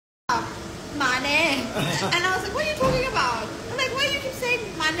Mane. And I was like, what are you talking about? I'm like, why do you keep saying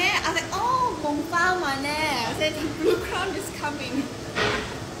Mane? I was like, oh, Mongfa Mane. I said, the blue crown is coming.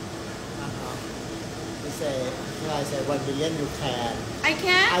 You say, I say 1 billion you can. I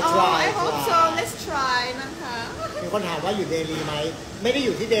can? I hope so. Let's try นะคะ มีคนถามว่าอยู่เดลีไหมไม่ได้อ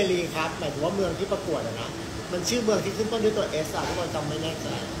ยู่ที่เดลีครับหมายถึงว่าเมืองที่ประกวดนะมันชื่อเมืองที่ขึ้นต้นด้วยตัว S อ่ะทุกคนจำไม่แน่ใจ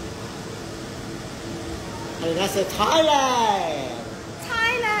อะไรนะเซไทยแลนด์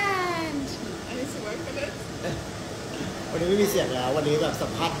Thailand I need to work on it วันนี้ไม่มีเสียงแล้ววันนี้แบบสั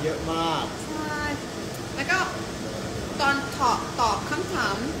มภาษณ์เยอะมากใช่แล้วก็ตอนตอบคำถา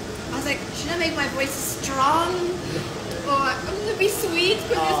ม I was like should I make my voice strong or I'm gonna be sweet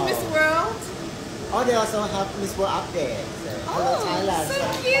because it's Miss World Oh they also have Miss World update Hello Thailand so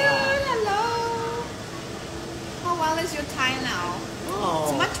cute hello How well is your Thai now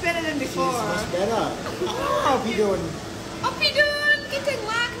It's much better than before She's much better พี่ดุลพี่ดุลคิดถึง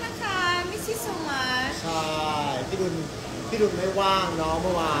มากนะคะ Miss you so much ใช่พี่ดุลไม่ว่างเนาะเ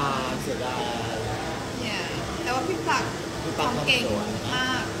มื่อวานเสียดายแต่ว่าพี่ปักทำเก่งม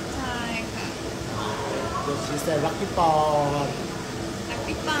ากใช่ค่ะเดี๋ยวชีเซรักพี่ปอรัก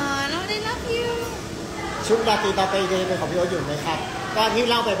พี่ปอเนาะได้รักยูชุดราตรีต่อไปเดย์เป็นของพี่โอ๊ตอยู่ไหมครับก็ที่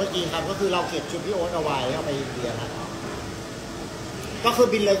เล่าไปเมื่อกี้ครับก็คือเราเก็บชุดพี่โอ๊ตเอาไว้เอาไปอินเดียครับก็คือ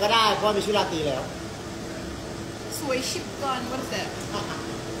บินเลยก็ได้เพราะมีชุดราตรีแล้วสวยชิปก่อน what's that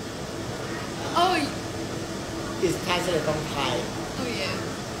oh is Thai เสด็จตรงไทยoh yeah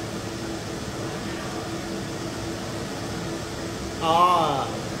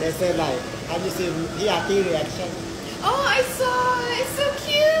they say like have you seen พี่อาร์ตี้ reaction oh I saw it's so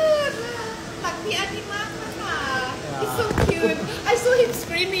cute หลักพี่อาร์ตี้มากนะคะ it's so cute I saw him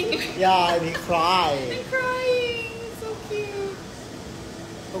screaming yeah and he cried and crying so cute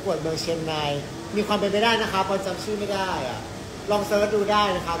ประกวดเมืองเชียงรายมีความเป็นไปได้นะครับพอจำชื่อไม่ได้อะลองเซิร์ชดูได้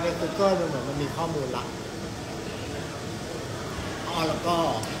นะครับใน Google มันเหมือนมันมีข้อมูลละแล้วก็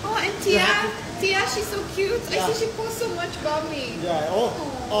oh and Tia she's so cute I see she posts so much about me yeah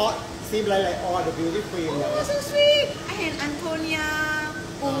seem like all the beauty queen oh so sweet I had Antonia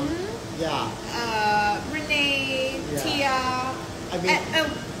Renee Tia I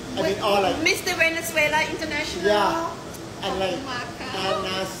mean all like Mr. Venezuela International and like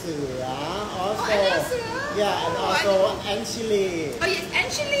Anna เสือ also and also Anchili oh yes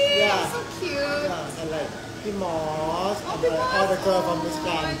Anchili so cute and like พี่มอส all the girl from Miss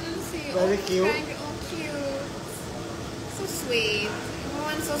Grand very cute oh cute so sweet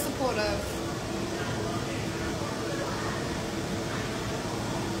everyone so supportive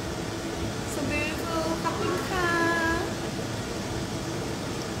so beautiful ขอบคุณค่ะ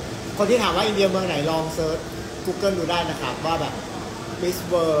คนที่ถามว่าอินเดียเมืองไหนลองเซิร์ช Google ดูได้นะครับว่าแบบ Miss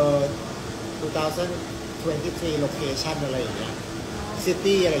World 2023 location อะไรอย่างเงี้ย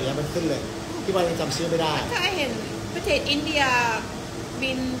City อะไรอย่างเงี้ยมันขึ้นเลยที่ว่ายังจำชื่อไม่ได้ถ้าเห็นประเทศอินเดีย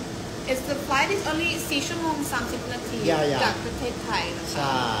บิน the flight is only 4 ชั่วโมง 30 นาทีจากประเทศไทยนะคะใ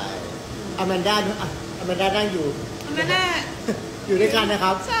ช่อแมนด้านั่งอยู่อยู่ด้วยกันนะค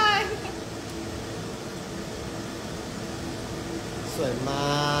รับใช่สวยม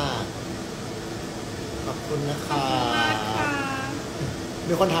ากขอบคุณนะคะ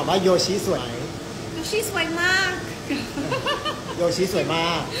มีคนถามว่าโยชิสวยไหมโยชิสวยมากโยชิสวยม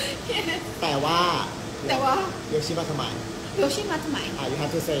ากแต่ว่าโยชิมาทำไมyou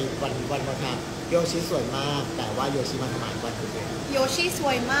have to say one more time โยชิสวยมากแต่ว่าโยชิมาทำไมวันที่โยชิส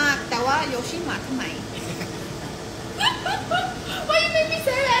วยมากแต่ว่าโยชิมาทำไม Why you make me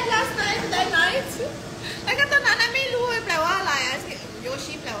say that that night แล้วก็ตอนนั้นไม่รู้แปลว่าอะไรโย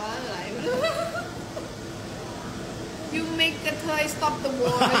ชิแปลว่าอะไร You make the toy stop the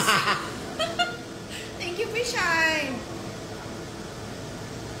wars Thank you พี่ชาย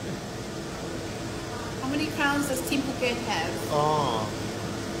How many crowns does Team Phuket have?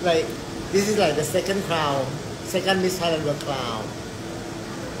 Like this is like the second Miss Thailand World crown,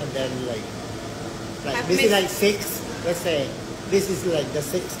 and then like this is like 6. Let's say this is like the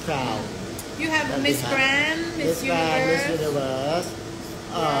 6th crown. You have Miss Grand, Miss Universe,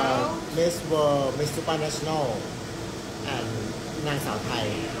 Miss World, Miss Supranational, and นางสาวไทย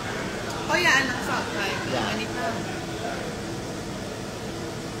Oh yeah, นางสาวไทย อันนี้ค่ะ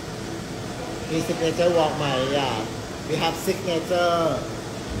มี signature walk ไหมwe have signature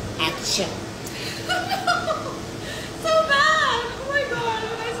action so bad oh my god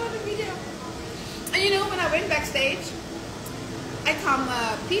when I saw the video and you know when I went backstage I come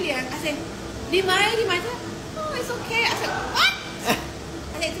พี่เลี้ยง I said ดีไหมoh it's okay I said what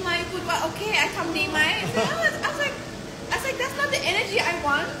I said ทำไมพูดว่า okay I come ดีไหม I was like that's not the energy I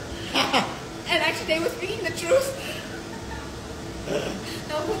want and actually they were speaking the truth เ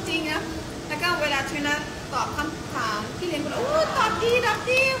ราพูดจริงไง วินาตอบคำถามพี่เลี้ยงบอกโอ้ตอบดี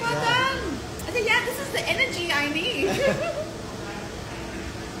well done I said yeah this is the energy I need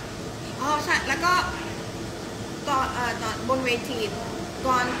อ๋อใช่แล้วก็ตอนบนเวที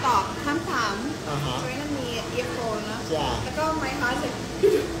ก่อนตอบคำถามช่วยนั่นมีเอียร์โฟนนะแล้วก็ไมค์ฮาร์ด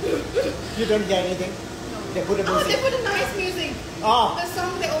You don't get anything They put the music they put a nice music the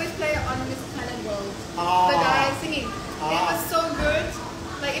song they always play on Miss Thailand World the guy singing it was so good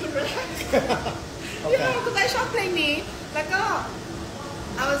like even relax you know because I ชอบเพลงนี้แล้วก็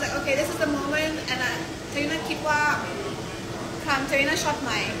I was like okay this is the moment and เทวินาคิดว่าครั้งเทวินาช็อตให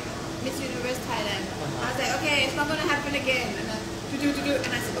ม่ Miss Universe Thailand I was like okay it's not gonna happen again and then do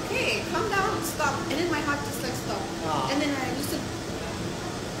and I said okay calm down stop and then my heart just like stop and then I just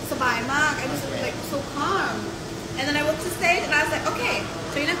สบายมาก I was like so calm and then I walked to stage and I was like okay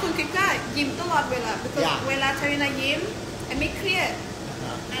เทวินาคุณคิดว่ายิ้มตลอดเวลา because เวลาเทวินายิ้ม I ไม่เครียด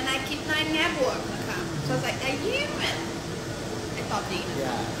and I คิดในแง่บวกนะคะ so I was like I ยิ้มไอ้ตอบดีนะ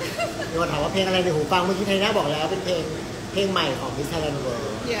มีคนถามว่าเพลงอะไรในหูฟังเมื่อกี้ไทน่าบอกแล้วเป็นเพลงใหม่ของ Miss Thailand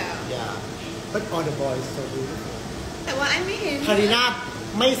World yeah but all the boys so beautiful แต่ว่าไอ้ไม่เห็นคาริน่า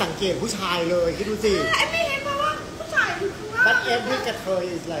ไม่สังเกตผู้ชายเลยคิดดูสิไอ้ไม่เห็นเพราะว่าผู้ชายอยู่ข้างล่าง but every guy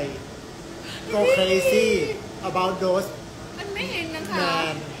is like go crazy about those มันไม่เห็นนะคะ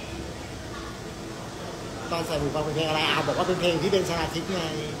man ตอนใส่หูฟังเป็นเพลงอะไรบอกว่าเป็นเพลงที่เป็นชาทิพย์ไง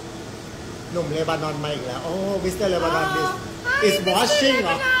หนุ่มเลบานอนมาอีกแล้วโอ้มิสเตอร์เลบานอนis washing เห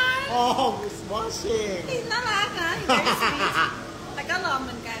รอis washing น่ารักนะแต่ก็รอเห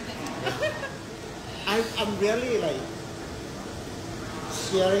มือนกันนะคะ I'm really like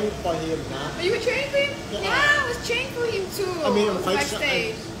cheering for him นะ Are you cheering for him? Yeah I was cheering for him too I mean I'm quite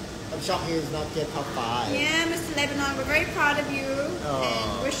shocked I'm shocked he is not get top 5 Yeah Mr. Lebanon we're very proud of you and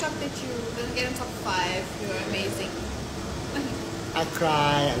we're shocked that you didn't get in top 5 you're amazing I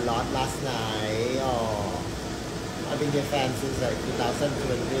cried a lot last night I've been your fan since like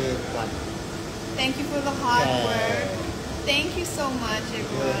 2021 Thank you for the hard work Thank you so much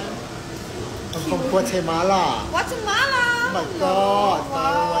everyone I'm from Guatemala Guatemala Oh my god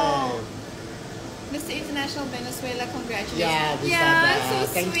far away Mr. International Venezuela congratulations yeah so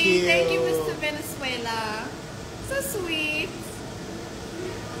sweet thank you Mr. Venezuela so sweet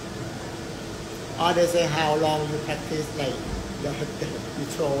they say how long you practice like you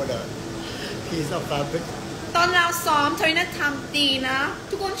throw the piece of fabric ตอนเราซ้อมเทวินาทำดีนะ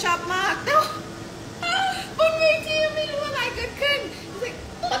ทุกคนชอบมากแต่บนเวทีไม่รู้อะไรเกิดขึ้น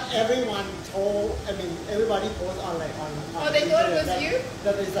But everyone told I mean everybody post on like on they thought it was you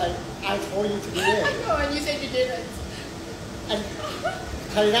that is like I told you to do it I know and you said you didn't and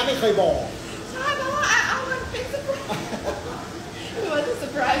คาริน่าไม่เคยบอกใช่เพราะว่าเอามันเป็นsurprise It was a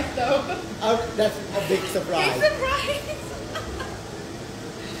surprise though That's a big surprise Big surprise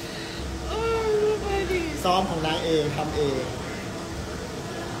ซ้อมของนางเองทำเอง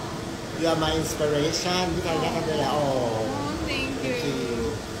You are my inspiration ที่ไทยน่าทำได้แล้วThank you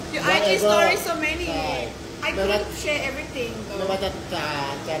Your IG story so many I couldn't share everything ไม่ว่าจะ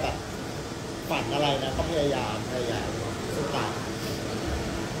แบบฝันอะไรนะก็พยายามสุดท้าย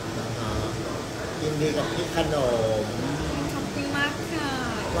ยินดีกับพี่ขนมขอบคุณมากค่ะ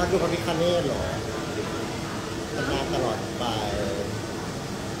ว่าดูพระพิฆเนศหรอเป็นงานตลอดไป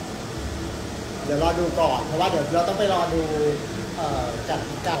เดี๋ยวรอดูก่อนเพราะว่าเดี๋ยวเราต้องไปรอดูจัด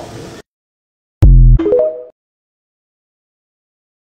กิจกรรม